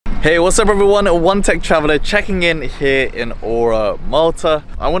Hey, what's up everyone? One Tech Traveler checking in here in Aura, Malta.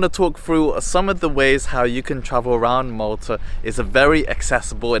 I want to talk through some of the ways how you can travel around Malta. It's a very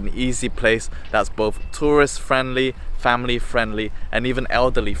accessible and easy place that's both tourist friendly, family friendly, and even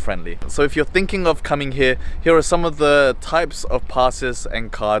elderly friendly. So if you're thinking of coming here, here are some of the types of passes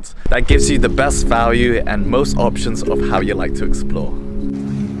and cards that gives you the best value and most options of how you like to explore.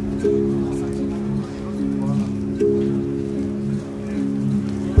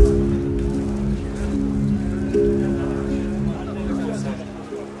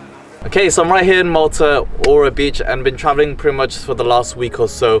 Okay, so I'm right here in Malta, Aura Beach, and been traveling pretty much for the last week or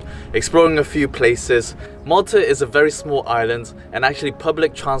so, exploring a few places. Malta is a very small island, and actually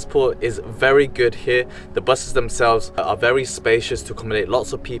public transport is very good here. The buses themselves are very spacious to accommodate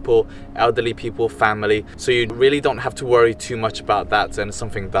lots of people, elderly people, family, so you really don't have to worry too much about that, and it's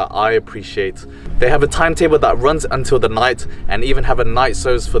something that I appreciate. They have a timetable that runs until the night, and even have a night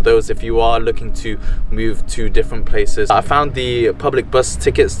service for those if you are looking to move to different places. I found the public bus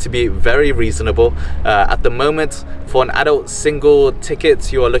tickets to be very reasonable. At the moment, for an adult single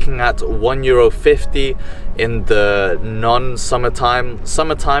ticket, you are looking at €1.50. In the non-summertime,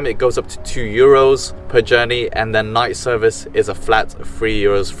 summertime it goes up to €2 per journey, and then night service is a flat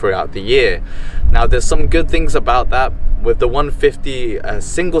 €3 throughout the year. Now there's some good things about that. With the €1.50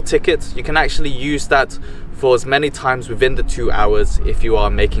 single ticket, you can actually use that for as many times within the 2 hours if you are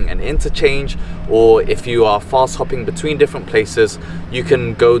making an interchange, or if you are fast hopping between different places, you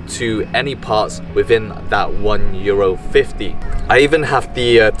can go to any parts within that €1.50. I even have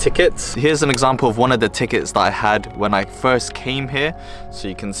the tickets. Here's an example of one of the tickets that I had when I first came here, so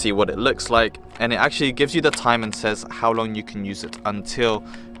you can see what it looks like, and it actually gives you the time and says how long you can use it until,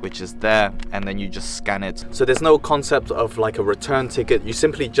 which is there, and then you just scan it. So there's no concept of like a return ticket. You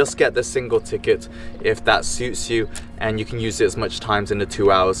simply just get the single ticket if that suits you, and you can use it as much times in the 2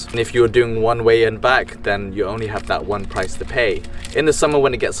 hours. And if you're doing one way and back, then you only have that one price to pay. In the summer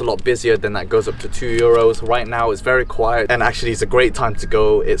when it gets a lot busier, then that goes up to €2. Right now it's very quiet, and actually it's a great time to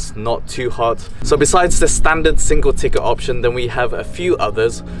go. It's not too hot. So besides the standard single ticket option, then we have a few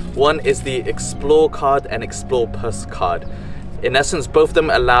others. One is the Explore card and Explore Plus card. In essence, both of them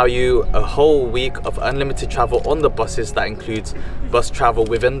allow you a whole week of unlimited travel on the buses. That includes bus travel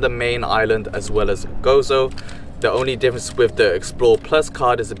within the main island as well as Gozo. The only difference with the Explore Plus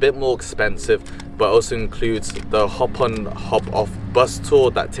card is a bit more expensive, but also includes the hop-on, hop-off bus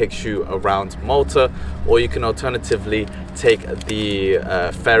tour that takes you around Malta, or you can alternatively take the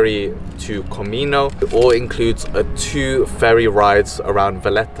ferry to Comino, or includes 2 ferry rides around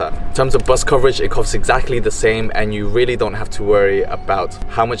Valletta. In terms of bus coverage, it costs exactly the same, and you really don't have to worry about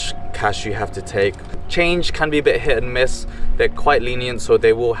how much cash you have to take. Change can be a bit hit and miss. They're quite lenient, so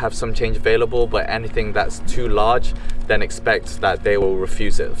they will have some change available, but anything that's too large, then expect that they will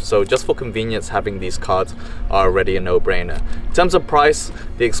refuse it. So just for convenience, having these cards are already a no-brainer. In terms of price,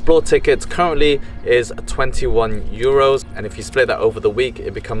 the Explore ticket currently is €21, and if you split that over the week,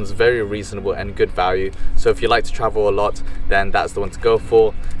 it becomes very reasonable and good value. So if you like to travel a lot, then that's the one to go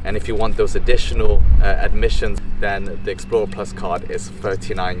for. And if you want those additional admissions, then the Explore Plus card is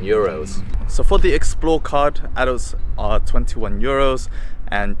 €39. So for the Explore card, adults are €21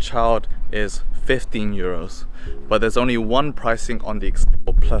 and child is €15. But there's only one pricing on the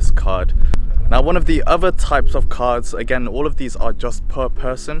Explore Plus card. Now, one of the other types of cards, again, all of these are just per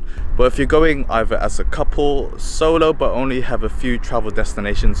person, but if you're going either as a couple, solo, but only have a few travel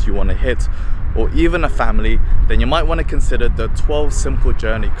destinations you want to hit, or even a family, then you might want to consider the 12 Simple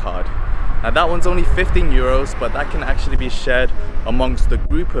Journey card. Now that one's only €15, but that can actually be shared amongst the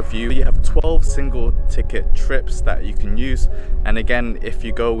group of you. You have 12 single ticket trips that you can use, and again, if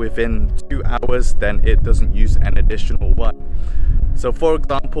you go within 2 hours, then it doesn't use an additional one. So for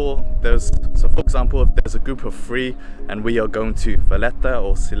example, if there's a group of 3 and we are going to Valletta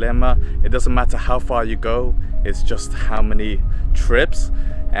or Silema, it doesn't matter how far you go, it's just how many trips.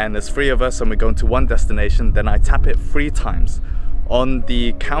 And there's 3 of us and we're going to one destination, then I tap it 3 times. On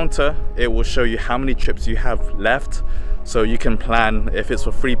the counter, it will show you how many trips you have left. So you can plan, if it's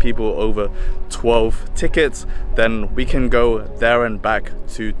for 3 people over 12 tickets, then we can go there and back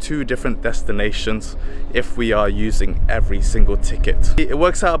to 2 different destinations if we are using every single ticket. It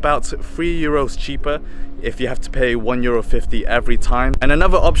works out about €3 cheaper if you have to pay €1.50 every time. And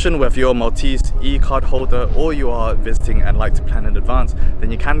another option, whether you're a Maltese e-card holder or you are visiting and like to plan in advance,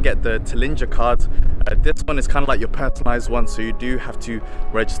 then you can get the Tilinja card. This one is kind of like your personalized one, so you do have to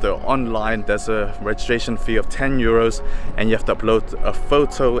register online. There's a registration fee of 10 euros, and you have to upload a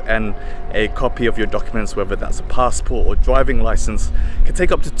photo and a copy of your documents, whether that's a passport or driving license. It can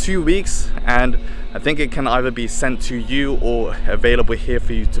take up to 2 weeks, and I think it can either be sent to you or available here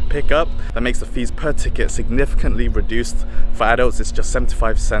for you to pick up. That makes the fees per ticket significantly reduced. For adults, it's just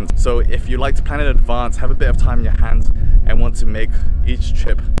 75 cents. So if you like to plan in advance, have a bit of time in your hands, and want to make each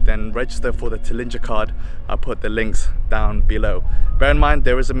trip, then register for the Tilinja card. I'll put the links down below. Bear in mind,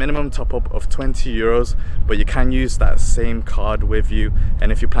 there is a minimum top up of 20 euros, but you can use that same card with you.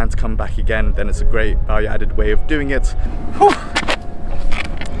 And if you plan to come back again, then it's a great value added way of doing it. Whew.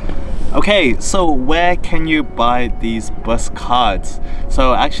 Okay, so where can you buy these bus cards?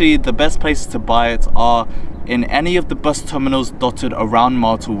 So actually the best places to buy it are in any of the bus terminals dotted around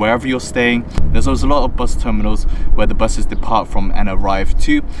Malta, wherever you're staying. There's always a lot of bus terminals where the buses depart from and arrive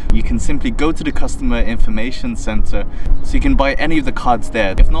to. You can simply go to the customer information center, so you can buy any of the cards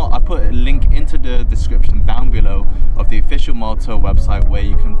there. If not, I put a link into the description down below of the official Malta website, where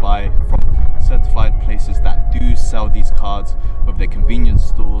you can buy from certified places that do sell these cards, whether they're convenience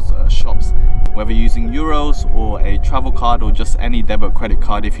stores, shops, whether you're using euros or a travel card or just any debit credit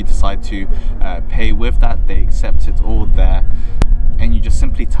card. If you decide to pay with that, they accept it all there, and you just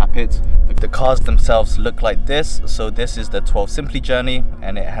simply tap it. The cards themselves look like this. So this is the 12 Simply journey,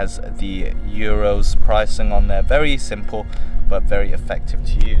 and it has the euros pricing on there. Very simple but very effective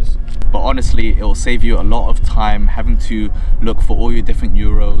to use. But honestly, it will save you a lot of time having to look for all your different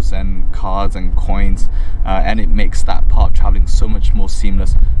euros and cards and coins, and it makes that part of traveling so much more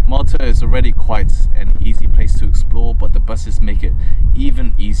seamless. Malta is already quite an easy place to explore, but the buses make it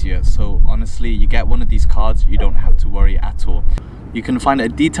even easier. So honestly, you get one of these cards, you don't have to worry at all. You can find a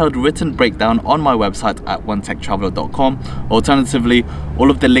detailed written breakdown on my website at onetechtraveler.com. Alternatively,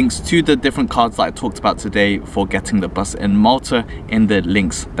 all of the links to the different cards that I talked about today for getting the bus in Malta in the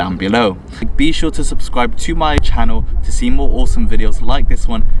links down below. Be sure to subscribe to my channel to see more awesome videos like this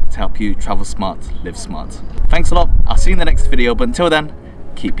one to help you travel smart, live smart. Thanks a lot. I'll see you in the next video, but until then,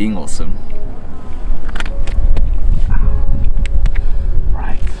 keep being awesome.